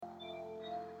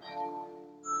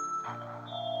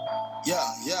Yeah.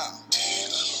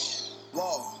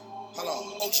 Whoa. Hold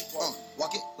on. OG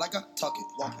walk it like I talk it.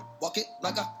 Walk it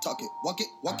like I talk it. Walk it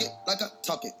like I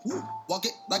talk it. Woo. Walk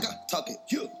it like I talk it.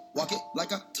 You. Walk it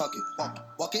like I talk it.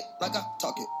 Walk it like I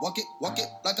talk it. Walk it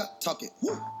like I talk it.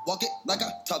 Woo. Walk it like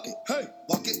I talk it. Hey.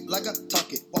 Walk it like I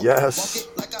talk it. Yes,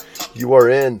 you are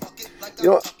in. You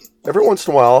know, every once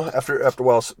in a while, after a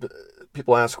while,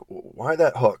 people ask, why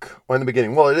that hook? Why in the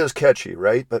beginning? Well, it is catchy,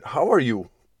 right? But how are you?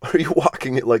 Are you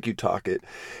walking it like you talk it?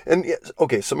 And yes,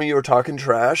 okay, some of you are talking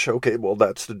trash. Okay, well,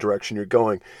 that's the direction you're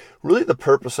going. Really, the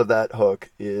purpose of that hook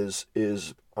is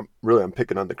I'm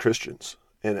picking on the Christians,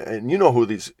 and you know who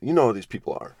these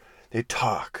people are. They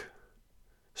talk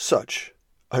such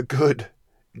a good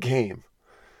game,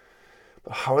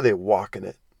 but how are they walking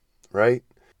it, right?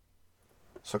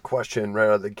 So, question right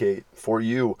out of the gate for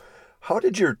you: how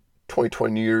did your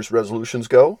 2020 New Year's resolutions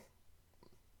go?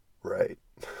 Right.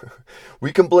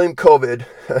 We can blame COVID,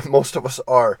 most of us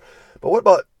are. But what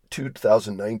about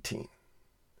 2019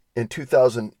 and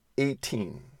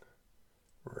 2018?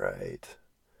 Right.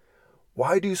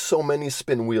 Why do so many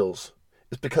spin wheels?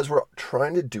 It's because we're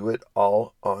trying to do it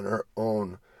all on our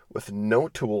own with no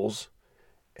tools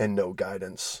and no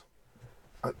guidance.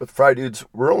 With Fry Dudes,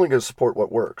 we're only going to support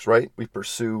what works, right? We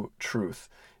pursue truth.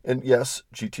 And yes,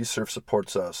 GT Surf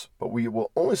supports us, but we will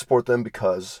only support them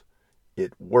because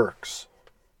it works.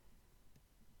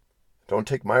 Don't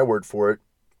take my word for it.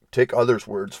 Take others'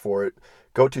 words for it.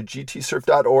 Go to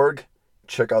gtsurf.org.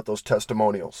 Check out those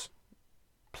testimonials.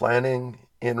 Planning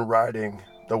and riding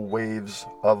the waves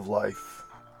of life.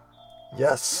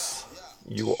 Yes,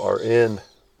 you are in.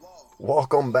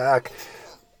 Welcome back.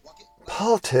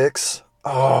 Politics.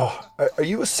 Oh, are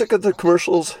you as sick of the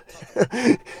commercials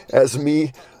as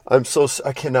me? I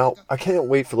can't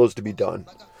wait for those to be done.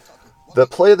 The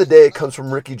play of the day comes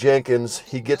from Ricky Jenkins.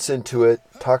 He gets into it,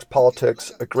 talks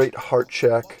politics, a great heart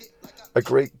check, a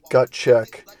great gut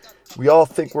check. We all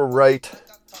think we're right.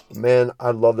 Man,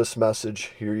 I love this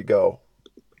message. Here you go.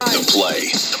 The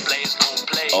play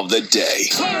of the day.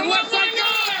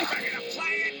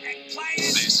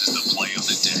 This is the play of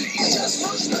the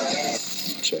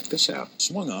day. Check this out.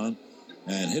 Swung on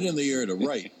and hit in the air to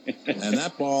right. And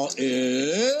that ball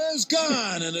is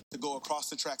gone. And to go across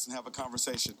the tracks and have a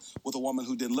conversation with a woman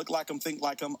who didn't look like him, think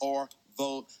like him, or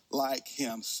vote like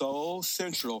him. So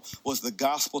central was the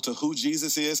gospel to who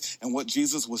Jesus is and what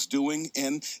Jesus was doing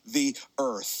in the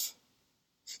earth.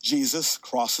 Jesus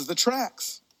crosses the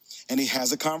tracks and he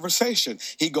has a conversation.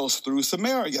 He goes through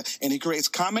Samaria and he creates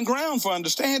common ground for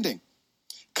understanding.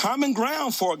 Common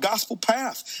ground for a gospel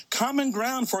path. Common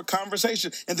ground for a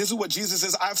conversation. And this is what Jesus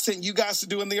says, I've sent you guys to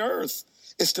do in the earth.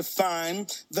 Is to find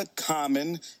the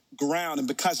common ground. And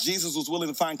because Jesus was willing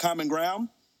to find common ground,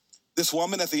 this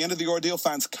woman at the end of the ordeal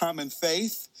finds common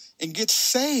faith and gets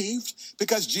saved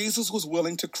because Jesus was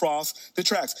willing to cross the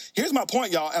tracks. Here's my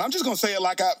point, y'all, and I'm just gonna say it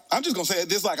like I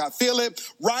feel it.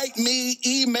 Write me,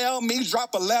 email me,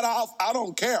 drop a letter off. I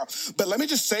don't care. But let me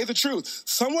just say the truth.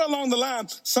 Somewhere along the line,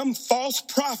 some false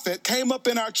prophet came up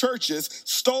in our churches,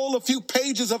 stole a few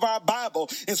pages of our Bible,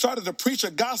 and started to preach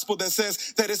a gospel that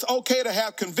says that it's okay to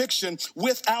have conviction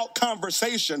without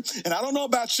conversation. And I don't know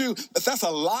about you, but that's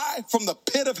a lie from the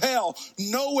pit of hell.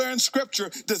 Nowhere in Scripture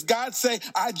does God say,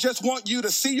 I just want you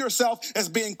to see yourself as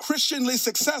being Christianly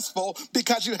successful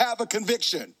because you have a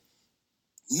conviction.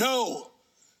 No.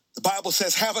 The Bible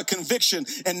says have a conviction,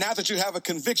 and now that you have a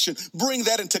conviction, bring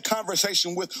that into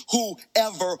conversation with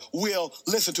whoever will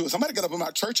listen to it. Somebody got up in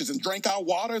my churches and drank our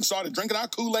water and started drinking our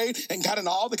Kool-Aid and got into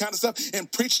all the kind of stuff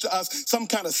and preached to us some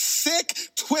kind of sick,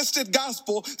 twisted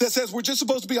gospel that says we're just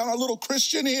supposed to be on our little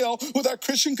Christian hill with our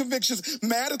Christian convictions,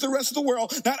 mad at the rest of the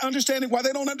world, not understanding why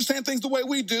they don't understand things the way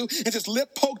we do, and just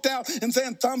lip poked out and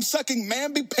saying thumb-sucking,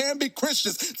 mamby-pamby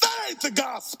Christians. That ain't the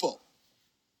gospel.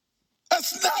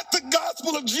 That's not the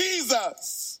gospel of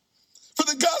Jesus. For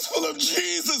the gospel of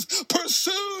Jesus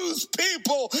pursues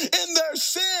people in their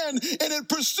sin, and it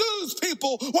pursues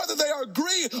people whether they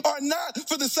agree or not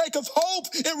for the sake of hope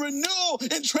and renewal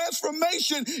and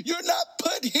transformation. You're not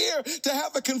put here to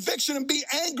have a conviction and be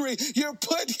angry. You're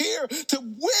put here to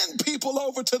win people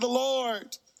over to the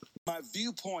Lord. My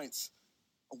viewpoints,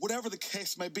 whatever the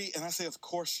case may be, and I say, of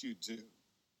course you do.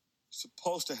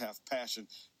 Supposed to have passion.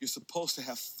 You're supposed to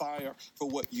have fire for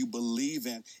what you believe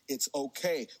in. It's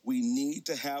okay. We need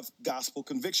to have gospel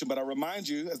conviction. But I remind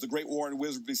you, as the great Warren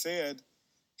Wiersbe said,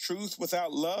 truth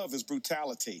without love is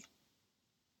brutality.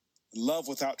 Love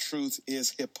without truth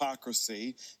is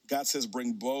hypocrisy. God says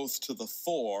bring both to the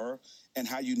fore and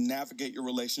how you navigate your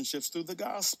relationships through the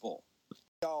gospel.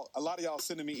 Y'all, a lot of y'all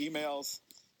sending me emails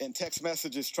in text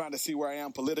messages trying to see where I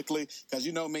am politically, because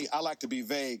you know me, I like to be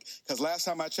vague. Because last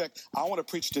time I checked, I want to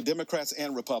preach to Democrats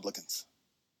and Republicans.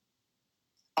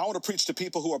 I want to preach to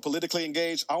people who are politically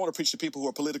engaged. I want to preach to people who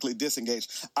are politically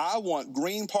disengaged. I want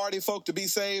Green Party folk to be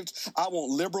saved. I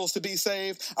want liberals to be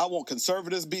saved. I want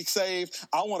conservatives to be saved.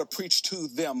 I want to preach to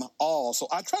them all. So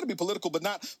I try to be political, but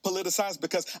not politicized,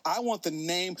 because I want the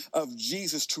name of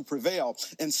Jesus to prevail.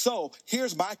 And so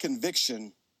here's my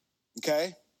conviction,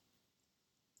 okay?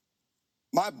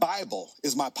 My Bible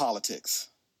is my politics,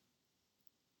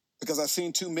 because I've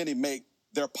seen too many make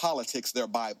their politics their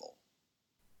Bible.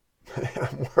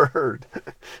 Word.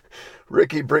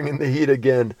 Ricky bringing the heat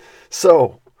again.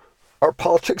 So, are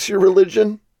politics your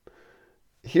religion?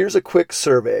 Here's a quick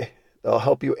survey that'll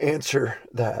help you answer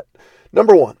that.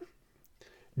 Number 1,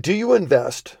 do you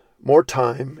invest more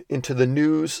time into the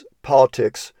news,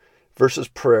 politics, versus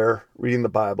prayer, reading the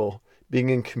Bible,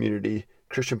 being in community,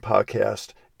 Christian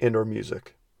podcast, and or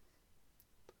music?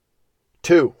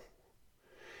 2,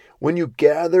 when you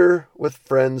gather with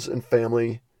friends and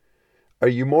family, are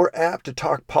you more apt to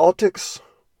talk politics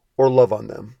or love on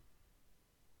them?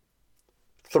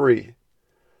 3,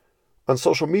 on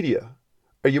social media,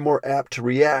 are you more apt to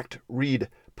react, read,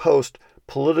 post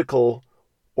political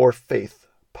or faith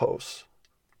posts?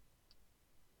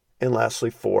 And lastly,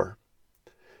 4,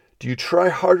 do you try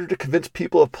harder to convince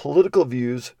people of political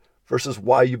views versus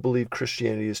why you believe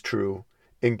Christianity is true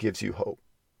and gives you hope?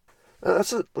 Now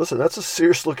that's a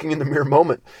serious looking in the mirror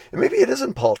moment. And maybe it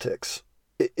isn't politics.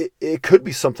 It could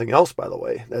be something else, by the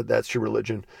way. That's your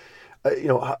religion.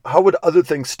 How would other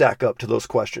things stack up to those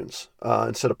questions?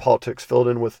 Instead of politics, filled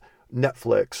in with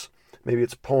Netflix. Maybe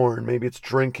it's porn. Maybe it's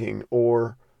drinking,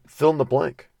 or fill in the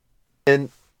blank.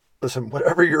 And listen,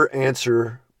 whatever your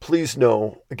answer, please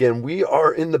know, again, we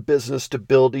are in the business to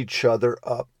build each other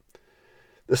up.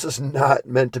 This is not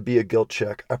meant to be a guilt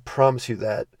check. I promise you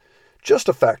that. Just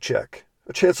a fact check,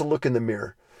 a chance to look in the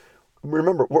mirror.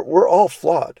 Remember, we're all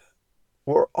flawed.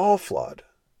 We're all flawed.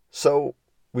 So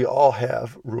we all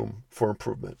have room for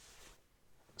improvement.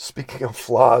 Speaking of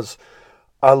flaws,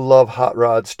 I love Hot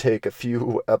Rod's take a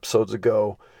few episodes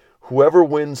ago. Whoever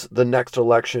wins the next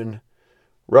election,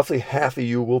 roughly half of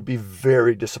you will be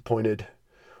very disappointed,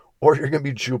 or you're going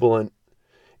to be jubilant.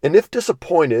 And if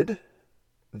disappointed,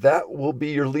 that will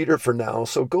be your leader for now.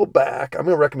 So go back. I'm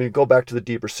going to recommend you go back to the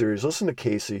deeper series. Listen to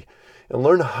Casey and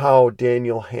learn how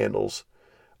Daniel handles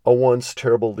a once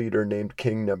terrible leader named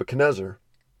King Nebuchadnezzar.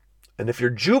 And if you're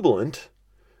jubilant,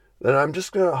 then I'm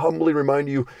just going to humbly remind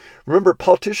you, remember,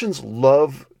 politicians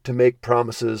love to make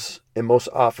promises and most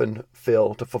often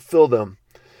fail to fulfill them.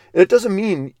 And it doesn't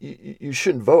mean you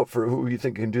shouldn't vote for who you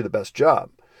think can do the best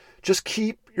job. Just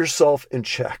keep yourself in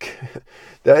check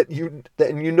that you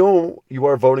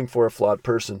are voting for a flawed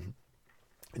person.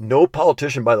 No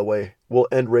politician, by the way, will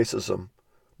end racism,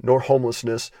 nor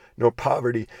homelessness, nor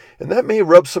poverty. And that may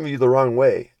rub some of you the wrong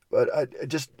way, but I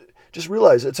just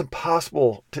realize it's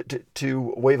impossible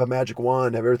to wave a magic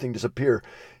wand, have everything disappear.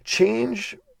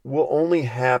 Change will only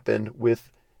happen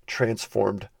with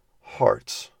transformed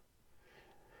hearts.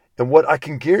 And what I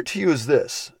can guarantee you is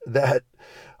this, that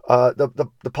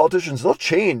the politicians, they'll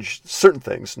change certain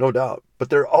things, no doubt,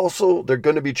 but they're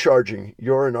going to be charging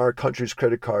your and our country's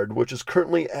credit card, which is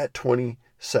currently at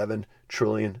 $27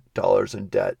 trillion in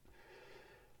debt.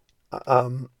 I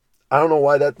don't know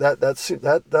why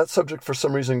that subject for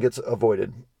some reason gets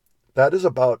avoided. That is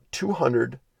about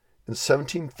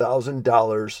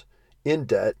 $217,000 in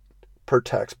debt per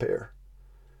taxpayer.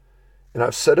 And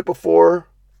I've said it before,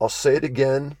 I'll say it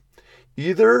again.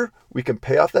 Either we can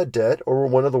pay off that debt or we're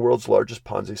one of the world's largest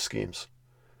Ponzi schemes.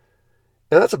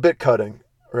 And that's a bit cutting,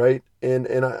 right? And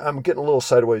I'm getting a little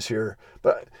sideways here,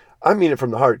 but I mean it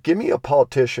from the heart. Give me a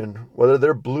politician, whether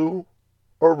they're blue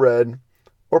or red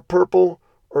or purple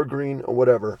or green or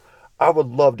whatever. I would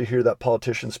love to hear that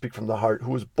politician speak from the heart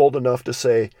who is bold enough to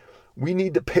say, we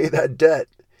need to pay that debt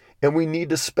and we need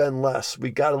to spend less. We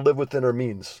got to live within our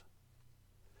means.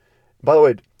 By the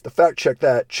way, to fact check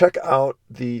that, check out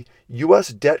the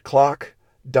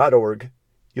usdebtclock.org.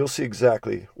 You'll see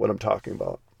exactly what I'm talking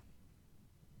about.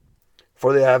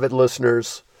 For the avid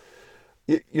listeners,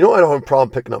 I don't have a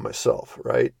problem picking on myself,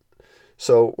 right?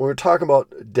 So when we're talking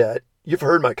about debt, you've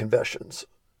heard my confessions,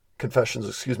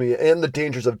 and the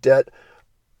dangers of debt.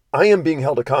 I am being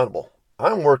held accountable.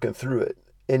 I'm working through it.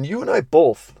 And you and I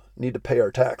both need to pay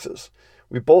our taxes.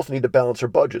 We both need to balance our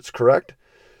budgets, correct?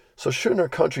 So shouldn't our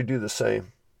country do the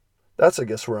same? That's, I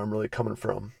guess, where I'm really coming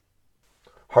from.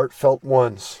 Heartfelt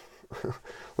ones. Let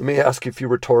me ask you a few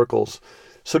rhetoricals.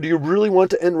 So do you really want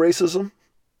to end racism?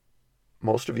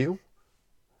 Most of you.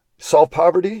 Solve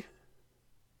poverty?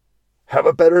 have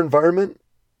a better environment,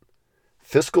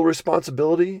 fiscal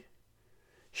responsibility,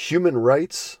 human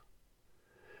rights,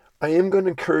 I am going to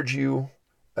encourage you,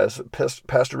 as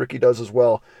Pastor Ricky does as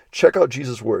well, check out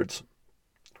Jesus' words.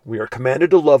 We are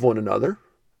commanded to love one another,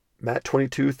 Matt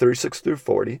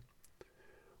 22:36-40.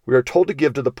 We are told to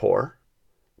give to the poor,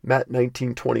 Matt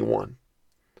 19:21.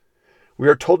 We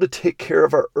are told to take care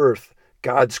of our earth,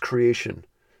 God's creation,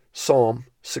 Psalm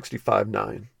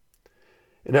 65:9.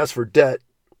 And as for debt,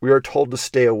 we are told to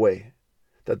stay away,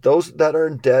 that those that are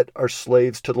in debt are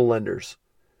slaves to the lenders,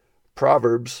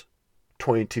 Proverbs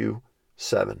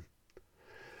 22:7.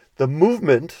 The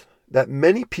movement that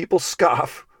many people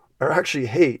scoff or actually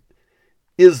hate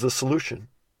is the solution.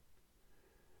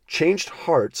 Changed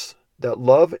hearts that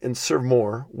love and serve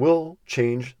more will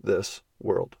change this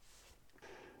world.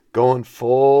 Going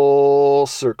full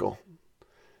circle.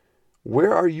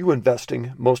 Where are you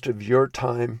investing most of your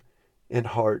time and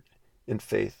heart and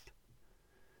faith?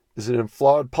 Is it in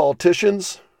flawed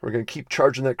politicians? We're going to keep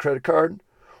charging that credit card?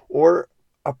 Or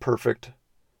a perfect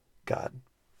God?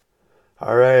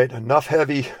 All right, enough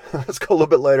heavy. Let's go a little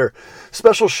bit lighter.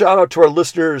 Special shout out to our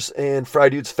listeners and Fry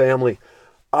Dudes family.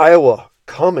 Iowa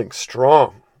coming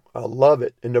strong. I love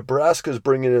it. And Nebraska's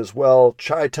bringing it as well.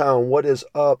 Chi-Town, what is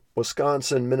up?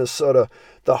 Wisconsin, Minnesota.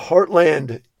 The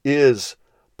heartland is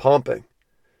pumping.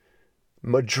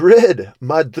 Madrid,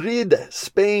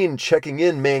 Spain checking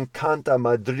in. Me encanta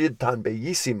Madrid tan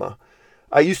bellísima.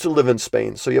 I used to live in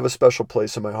Spain, so you have a special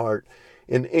place in my heart.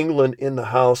 In England, in the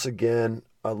house again.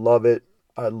 I love it.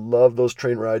 I love those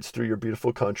train rides through your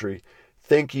beautiful country.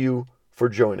 Thank you for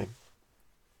joining.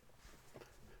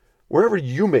 Wherever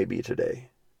you may be today,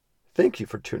 thank you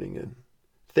for tuning in.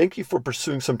 Thank you for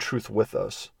pursuing some truth with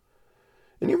us.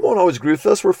 And you won't always agree with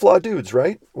us. We're flawed dudes,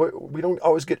 right? We don't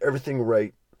always get everything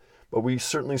right, but we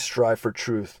certainly strive for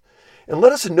truth. And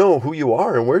let us know who you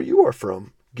are and where you are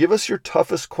from. Give us your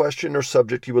toughest question or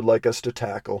subject you would like us to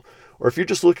tackle. Or if you're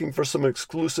just looking for some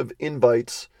exclusive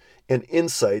invites and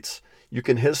insights, you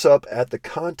can hit us up at the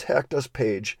Contact Us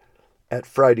page at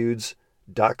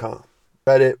frydudes.com.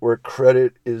 Credit where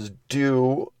credit is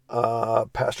due.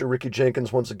 Pastor Ricky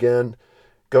Jenkins, once again,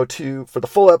 go to, for the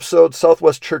full episode,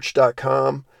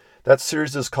 southwestchurch.com. That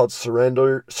series is called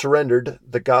Surrendered,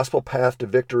 The Gospel Path to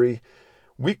Victory.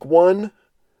 Week 1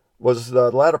 was the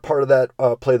latter part of that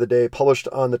Play of the Day, published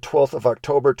on the 12th of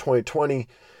October, 2020.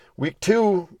 Week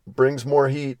 2 brings more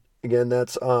heat. Again,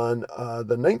 that's on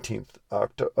the 19th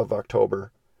of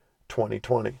October,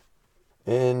 2020.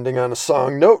 Ending on a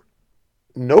song note.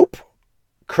 Nope.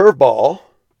 Curveball.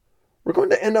 We're going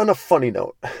to end on a funny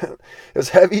note. As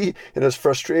heavy and as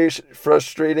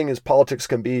frustrating as politics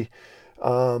can be,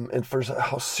 and for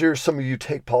how serious some of you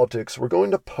take politics, we're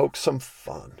going to poke some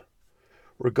fun.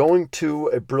 We're going to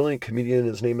a brilliant comedian.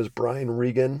 His name is Brian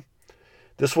Regan.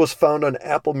 This was found on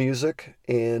Apple Music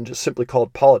and just simply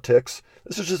called Politics.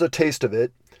 This is just a taste of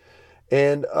it.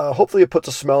 And hopefully it puts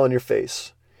a smile on your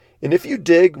face. And if you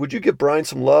dig, would you give Brian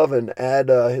some love and add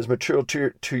his material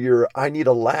to your I Need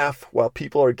a Laugh while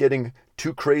people are getting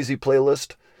too crazy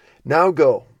playlist? Now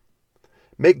go.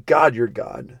 Make God your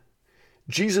God.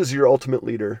 Jesus your ultimate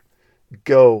leader.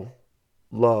 Go,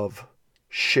 love,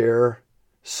 share,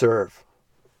 serve.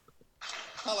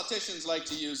 Politicians like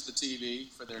to use the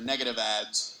TV for their negative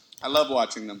ads. I love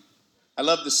watching them. I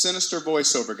love the sinister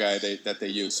voiceover guy that they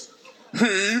use.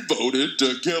 He voted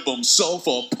to give himself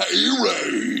a pay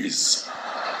raise.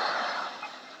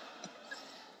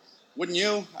 Wouldn't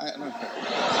you?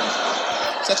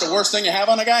 Is that the worst thing you have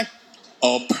on a guy?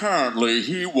 Apparently,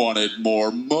 he wanted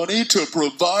more money to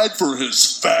provide for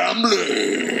his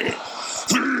family.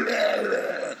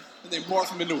 And they morph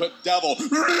him into a devil.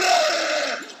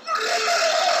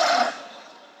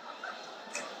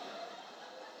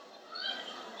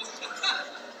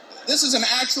 This is an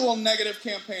actual negative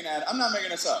campaign ad. I'm not making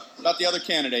this up. About the other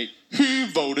candidate. He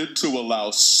voted to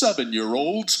allow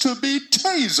 7-year-olds to be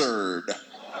tasered. It's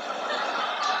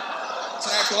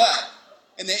an actual ad.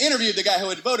 And they interviewed the guy who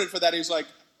had voted for that. He's like,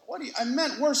 I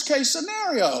meant worst case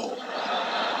scenario.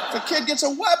 If a kid gets a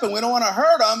weapon, we don't want to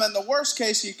hurt him. And the worst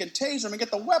case, you can tase him and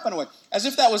get the weapon away. As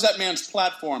if that was that man's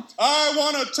platform. I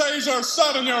want to taser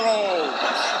 7-year-olds.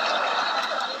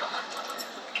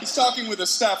 He's talking with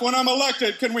his staff. When I'm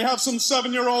elected, can we have some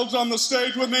 7-year-olds on the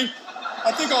stage with me?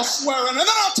 I think I'll swear in, and then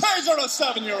I'll taser a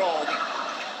 7-year-old.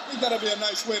 I think that'd be a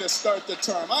nice way to start the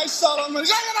term. I saw him, and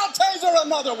I'll taser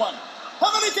another one.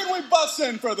 How many can we bust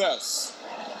in for this?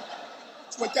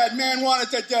 That's what that man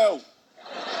wanted to do.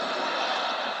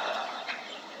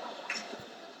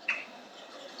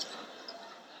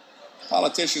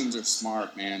 Politicians are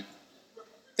smart, man.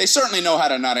 They certainly know how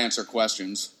to not answer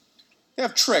questions. They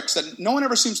have tricks that no one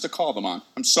ever seems to call them on.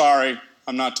 I'm sorry,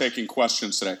 I'm not taking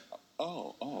questions today.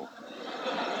 Oh.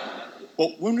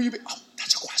 Well, when will you be? Oh,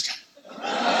 that's a question.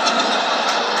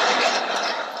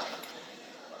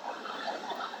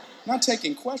 Not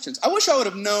taking questions. I wish I would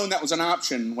have known that was an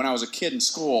option when I was a kid in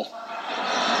school.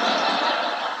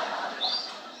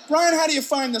 Brian, how do you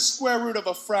find the square root of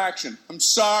a fraction? I'm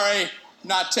sorry,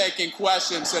 not taking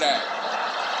questions today.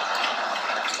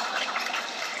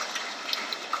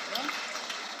 Yeah?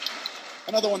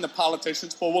 Another one, the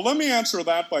politicians pull. Well, let me answer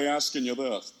that by asking you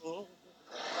this.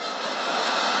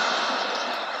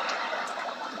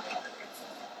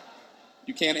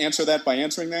 You can't answer that by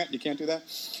answering that? You can't do that?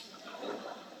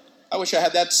 I wish I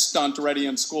had that stunt ready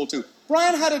in school, too.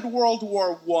 Brian, how did World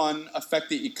War I affect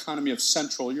the economy of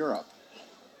Central Europe?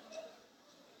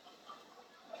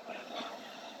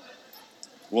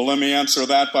 Well, let me answer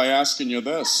that by asking you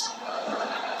this.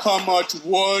 How much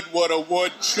wood would a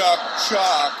woodchuck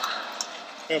chuck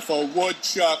if a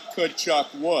woodchuck could chuck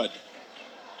wood?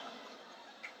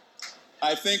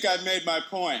 I think I've made my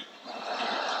point.